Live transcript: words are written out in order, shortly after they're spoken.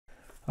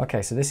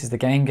Okay, so this is the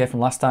Game Gear from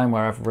last time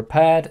where I've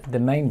repaired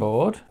the main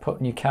board, put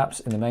new caps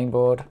in the main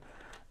board,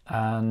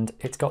 and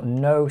it's got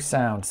no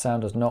sound.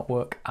 Sound does not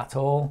work at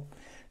all.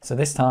 So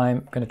this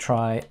time I'm going to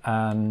try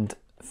and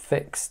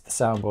fix the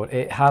soundboard.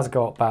 It has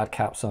got bad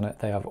caps on it.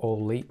 They have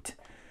all leaked.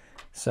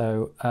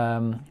 So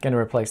I'm going to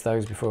replace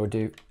those before we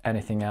do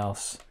anything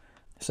else.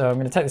 So I'm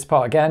going to take this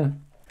apart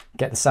again,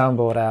 get the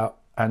soundboard out,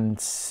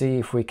 and see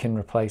if we can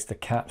replace the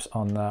caps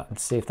on that and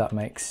see if that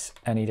makes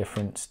any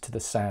difference to the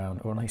sound,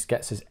 or at least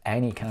gets us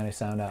any kind of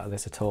sound out of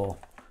this at all.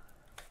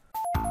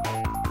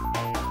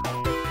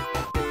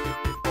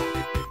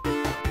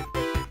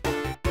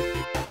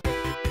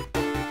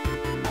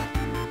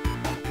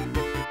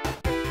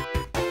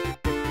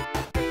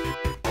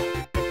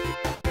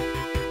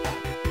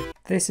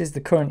 This is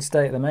the current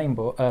state of the main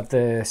board, of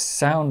the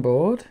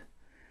soundboard.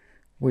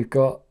 We've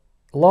got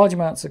large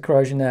amounts of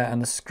corrosion there,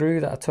 and the screw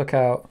that I took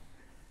out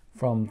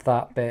from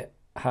that bit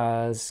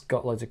has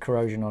got loads of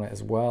corrosion on it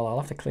as well. I'll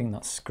have to clean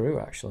that screw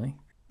actually.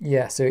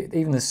 Yeah, so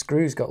even the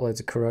screw's got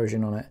loads of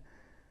corrosion on it.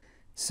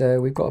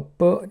 So we've got a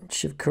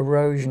bunch of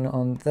corrosion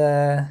on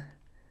there.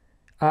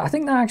 I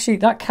think that actually,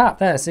 that cap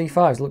there,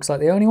 C5s, looks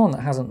like the only one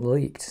that hasn't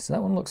leaked. So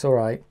that one looks all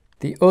right.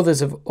 The others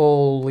have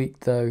all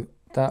leaked though.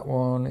 That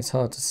one is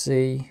hard to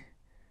see,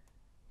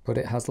 but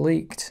it has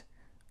leaked.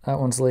 That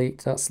one's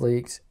leaked, that's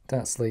leaked,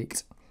 that's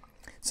leaked.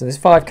 So there's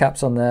 5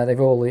 caps on there, they've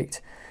all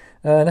leaked.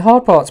 The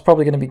hard part's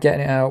probably going to be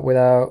getting it out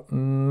without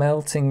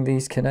melting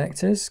these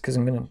connectors, because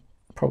I'm going to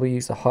probably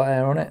use the hot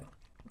air on it.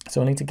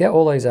 So I need to get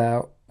all those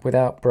out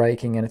without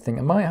breaking anything.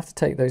 I might have to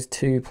take those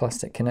 2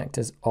 plastic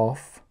connectors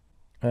off.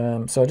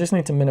 So I just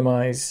need to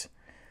minimize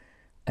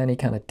any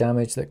kind of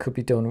damage that could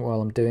be done while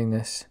I'm doing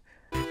this.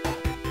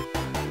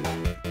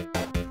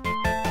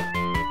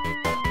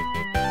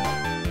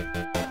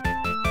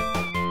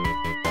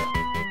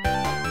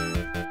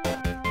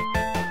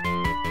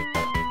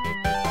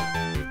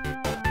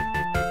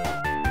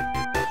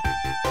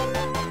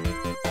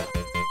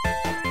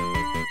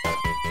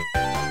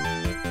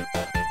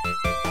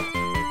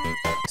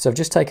 So I've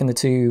just taken the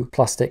 2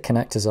 plastic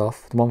connectors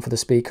off, one for the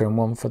speaker and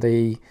one for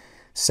the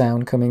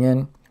sound coming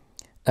in,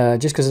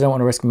 just because I don't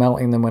want to risk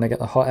melting them when I get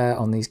the hot air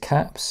on these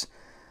caps.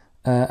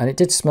 And it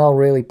did smell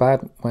really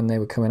bad when they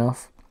were coming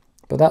off,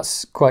 but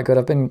that's quite good.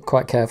 I've been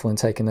quite careful in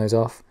taking those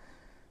off.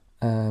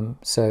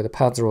 So the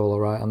pads are all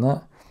alright on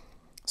that.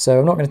 So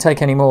I'm not going to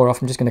take any more off,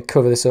 I'm just going to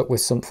cover this up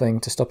with something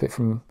to stop it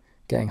from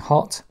getting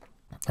hot.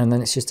 And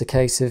then it's just a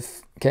case of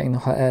getting the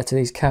hot air to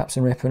these caps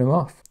and ripping them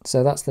off.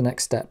 So that's the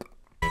next step.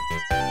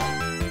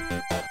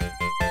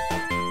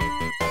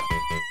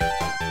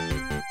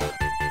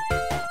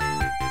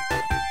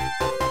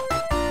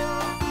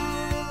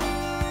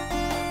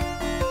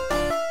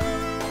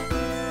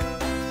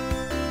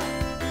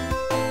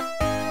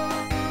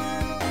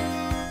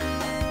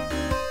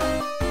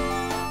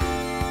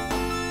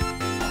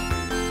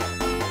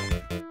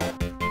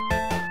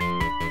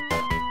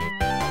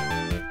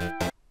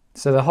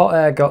 So the hot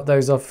air got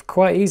those off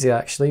quite easy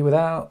actually,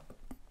 without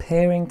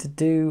appearing to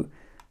do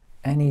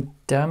any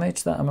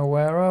damage that I'm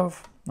aware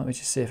of. Let me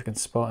just see if I can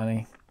spot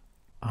any.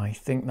 I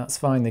think that's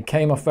fine. They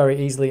came off very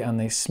easily and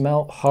they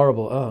smell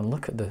horrible. Oh, and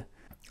look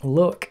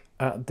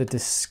at the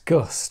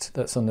disgust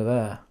that's under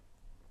there.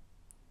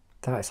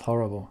 That is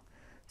horrible.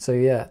 So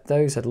yeah,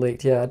 those had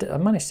leaked. Yeah, I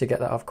managed to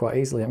get that off quite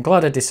easily. I'm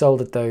glad I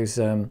desoldered those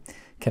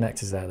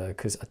connectors there though,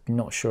 because I'm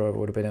not sure I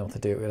would have been able to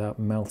do it without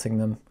melting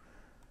them.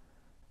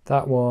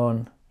 That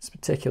one, it's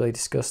particularly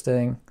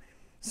disgusting.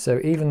 So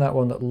even that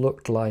one that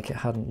looked like it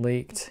hadn't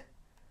leaked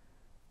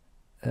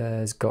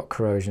has got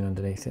corrosion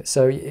underneath it.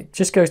 So it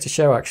just goes to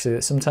show actually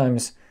that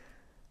sometimes,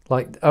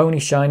 like, only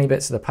shiny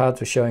bits of the pads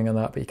were showing on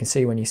that, but you can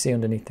see when you see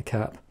underneath the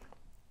cap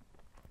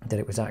that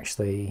it was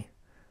actually,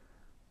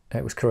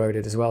 it was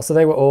corroded as well. So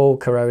they were all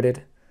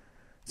corroded.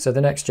 So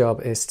the next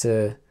job is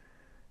to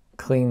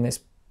clean this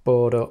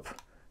board up,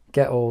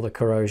 get all the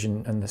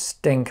corrosion and the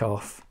stink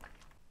off.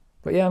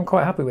 But yeah, I'm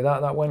quite happy with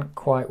that. That went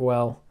quite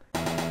well.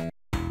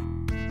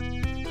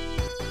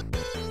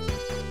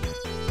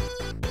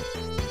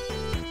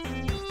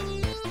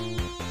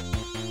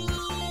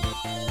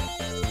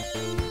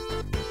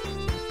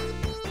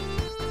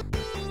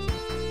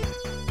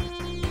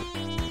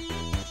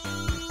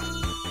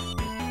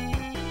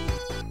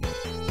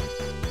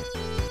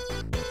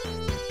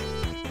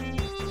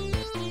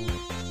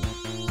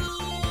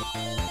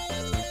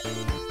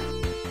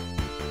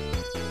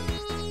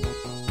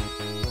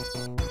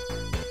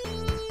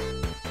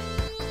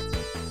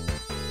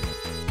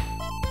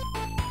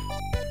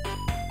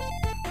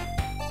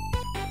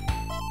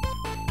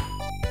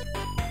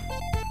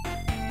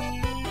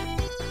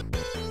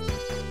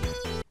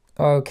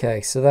 Okay,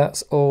 so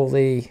that's all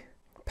the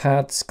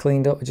pads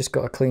cleaned up. I just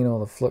got to clean all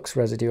the flux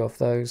residue off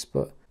those,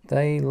 but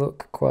they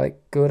look quite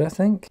good, I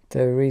think.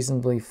 They're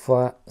reasonably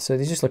flat, so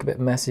they just look a bit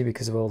messy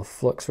because of all the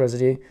flux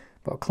residue,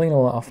 but I'll clean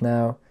all that off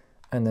now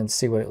and then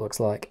see what it looks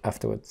like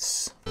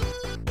afterwards.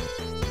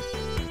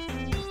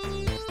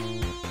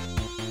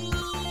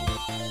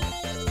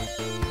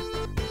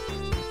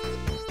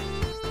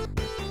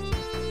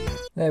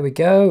 There we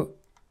go.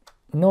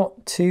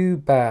 not too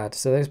bad.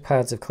 So those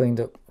pads have cleaned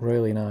up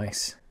really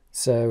nice.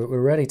 So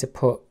we're ready to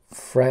put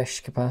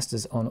fresh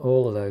capacitors on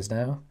all of those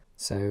now.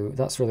 So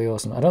that's really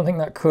awesome. I don't think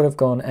that could have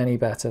gone any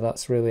better.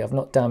 That's really, I've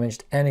not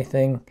damaged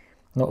anything,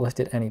 not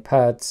lifted any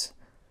pads,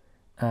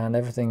 and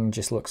everything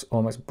just looks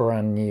almost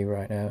brand new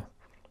right now.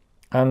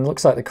 And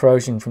looks like the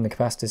corrosion from the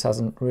capacitors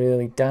hasn't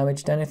really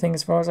damaged anything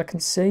as far as I can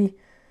see.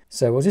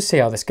 So we'll just see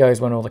how this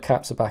goes when all the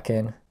caps are back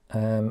in,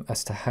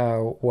 as to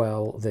how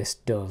well this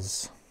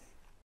does.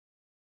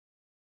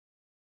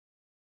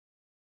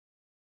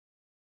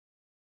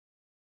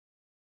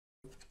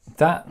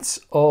 That's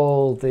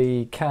all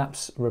the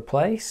caps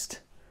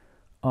replaced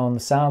on the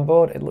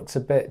soundboard. It looks a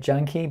bit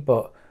janky,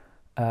 but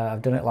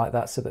I've done it like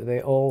that so that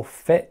they all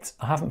fit.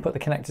 I haven't put the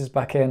connectors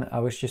back in. I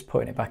was just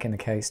putting it back in the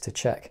case to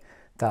check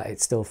that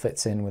it still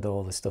fits in with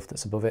all the stuff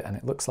that's above it, and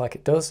it looks like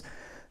it does.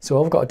 So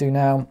all I've got to do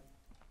now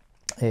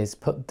is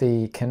put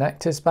the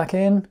connectors back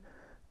in,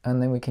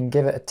 and then we can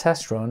give it a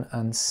test run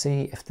and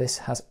see if this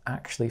has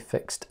actually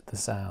fixed the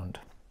sound.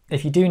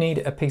 If you do need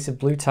a piece of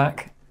blue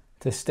tack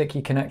to stick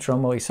your connector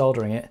on while you're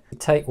soldering it, you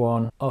take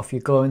one off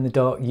your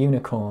glow-in-the-dark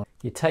unicorn.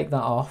 You take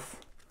that off,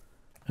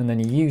 and then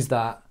you use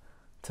that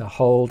to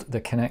hold the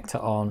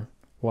connector on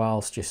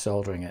whilst you're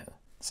soldering it.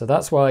 So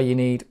that's why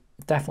you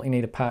definitely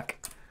need a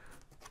pack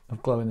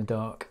of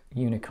glow-in-the-dark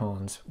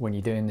unicorns when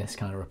you're doing this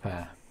kind of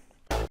repair.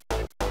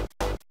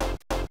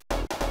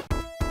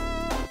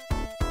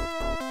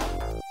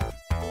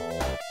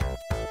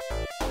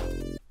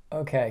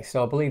 Okay,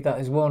 so I believe that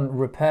is one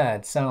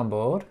repaired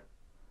soundboard,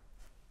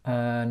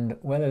 and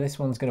whether this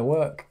one's going to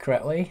work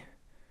correctly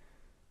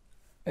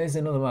is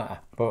another matter,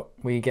 but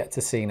we get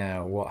to see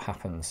now what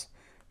happens.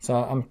 So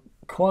I'm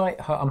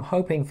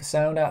hoping for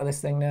sound out of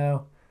this thing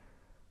now,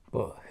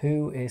 but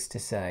who is to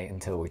say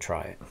until we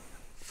try it.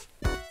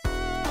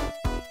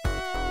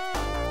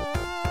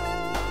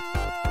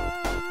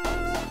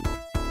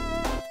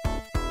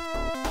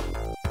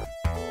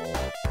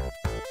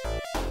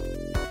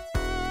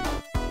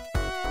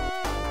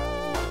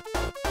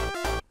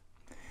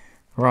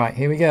 Right,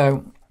 here we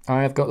go.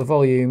 I have got the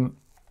volume.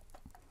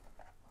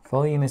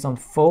 Volume is on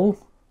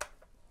full.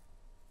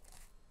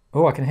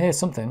 Oh, I can hear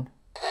something.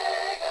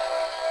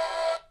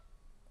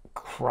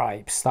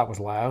 Cripes, that was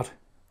loud.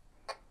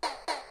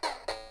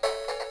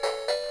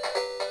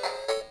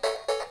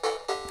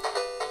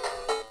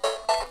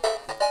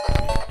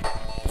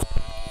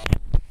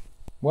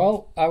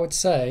 Well, I would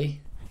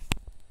say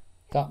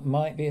that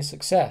might be a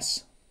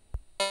success.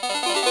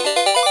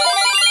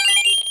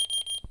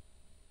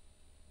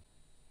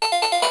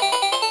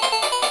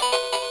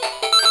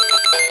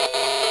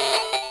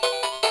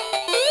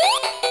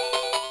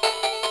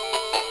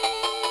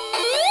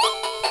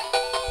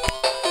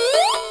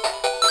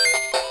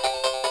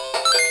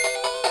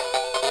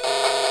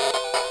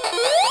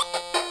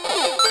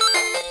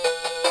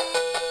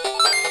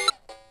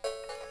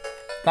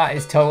 That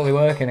is totally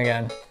working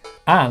again.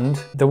 And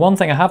the one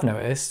thing I have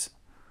noticed,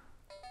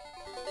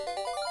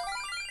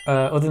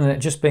 other than it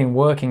just being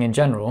working in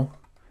general,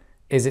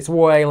 is it's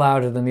way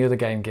louder than the other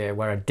Game Gear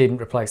where I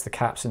didn't replace the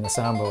caps in the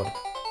soundboard.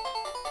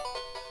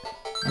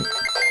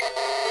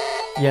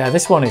 Yeah,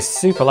 this one is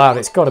super loud.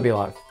 It's got to be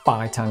like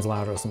 5 times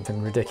louder or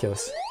something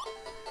ridiculous.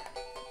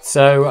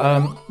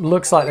 So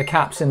looks like the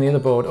caps in the other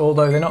board,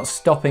 although they're not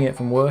stopping it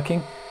from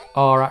working,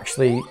 are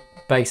actually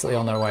basically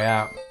on their way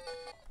out.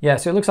 Yeah,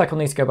 so it looks like I'll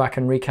need to go back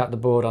and recap the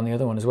board on the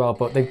other one as well,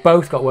 but they've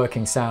both got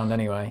working sound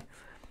anyway.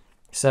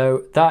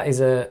 So that is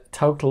a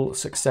total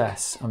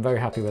success. I'm very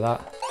happy with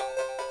that.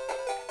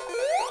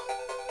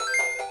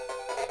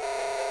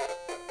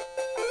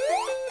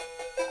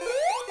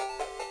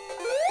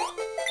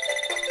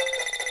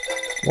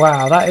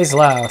 Wow, that is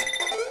loud.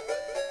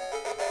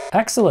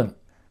 Excellent.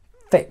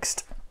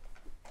 Fixed.